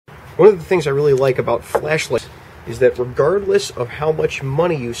One of the things I really like about flashlights is that regardless of how much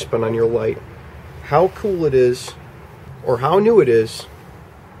money you spend on your light, how cool it is, or how new it is,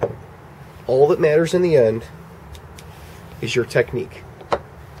 all that matters in the end is your technique.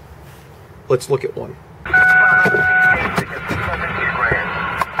 Let's look at one.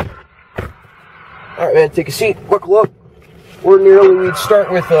 Alright, man, take a seat, buckle up. Ordinarily we'd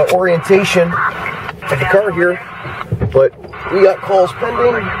start with orientation of the car here, but we got calls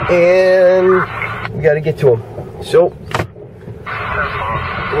pending and we got to get to them. So,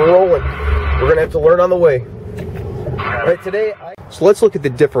 we're rolling. We're going to have to learn on the way. Alright, so let's look at the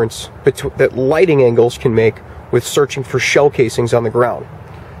difference that lighting angles can make with searching for shell casings on the ground.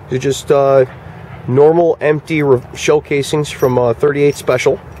 They're just normal empty shell casings from 38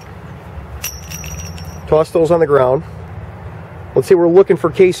 Special. Toss those on the ground. Let's say we're looking for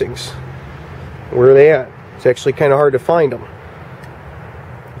casings. Where are they at? It's actually kind of hard to find them.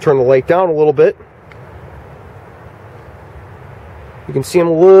 Turn the light down a little bit. You can see them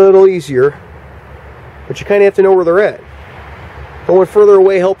a little easier, but you kind of have to know where they're at. Going further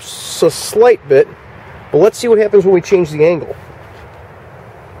away helps a slight bit, but let's see what happens when we change the angle.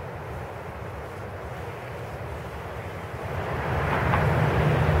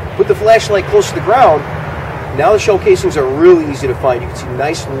 Put the flashlight close to the ground. Now the shell casings are really easy to find. You can see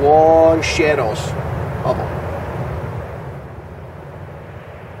nice long shadows of them.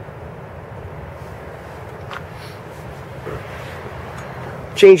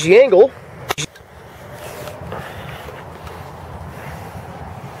 Change the angle.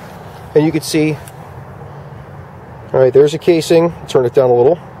 And you can see, alright, there's a casing. Turn it down a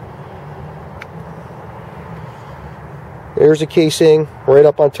little. There's a casing right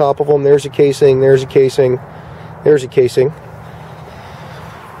up on top of them. There's a casing, there's a casing, there's a casing.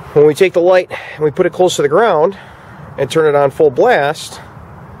 When we take the light and we put it close to the ground and turn it on full blast,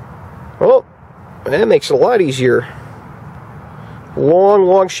 well, that makes it a lot easier. Long,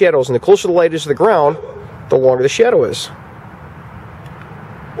 long shadows, and the closer the light is to the ground, the longer the shadow is.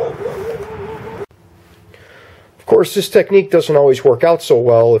 Of course, this technique doesn't always work out so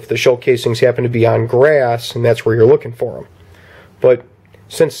well if the shell casings happen to be on grass and that's where you're looking for them. But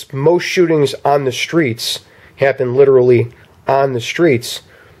since most shootings on the streets happen literally on the streets,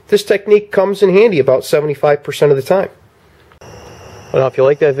 this technique comes in handy about 75% of the time. Well, if you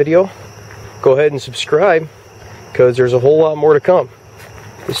like that video, go ahead and subscribe, because there's a whole lot more to come.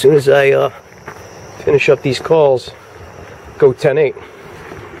 As soon as I finish up these calls, go 10-8.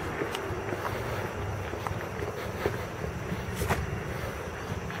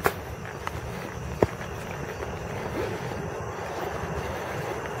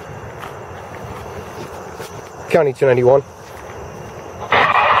 County 291.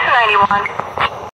 291.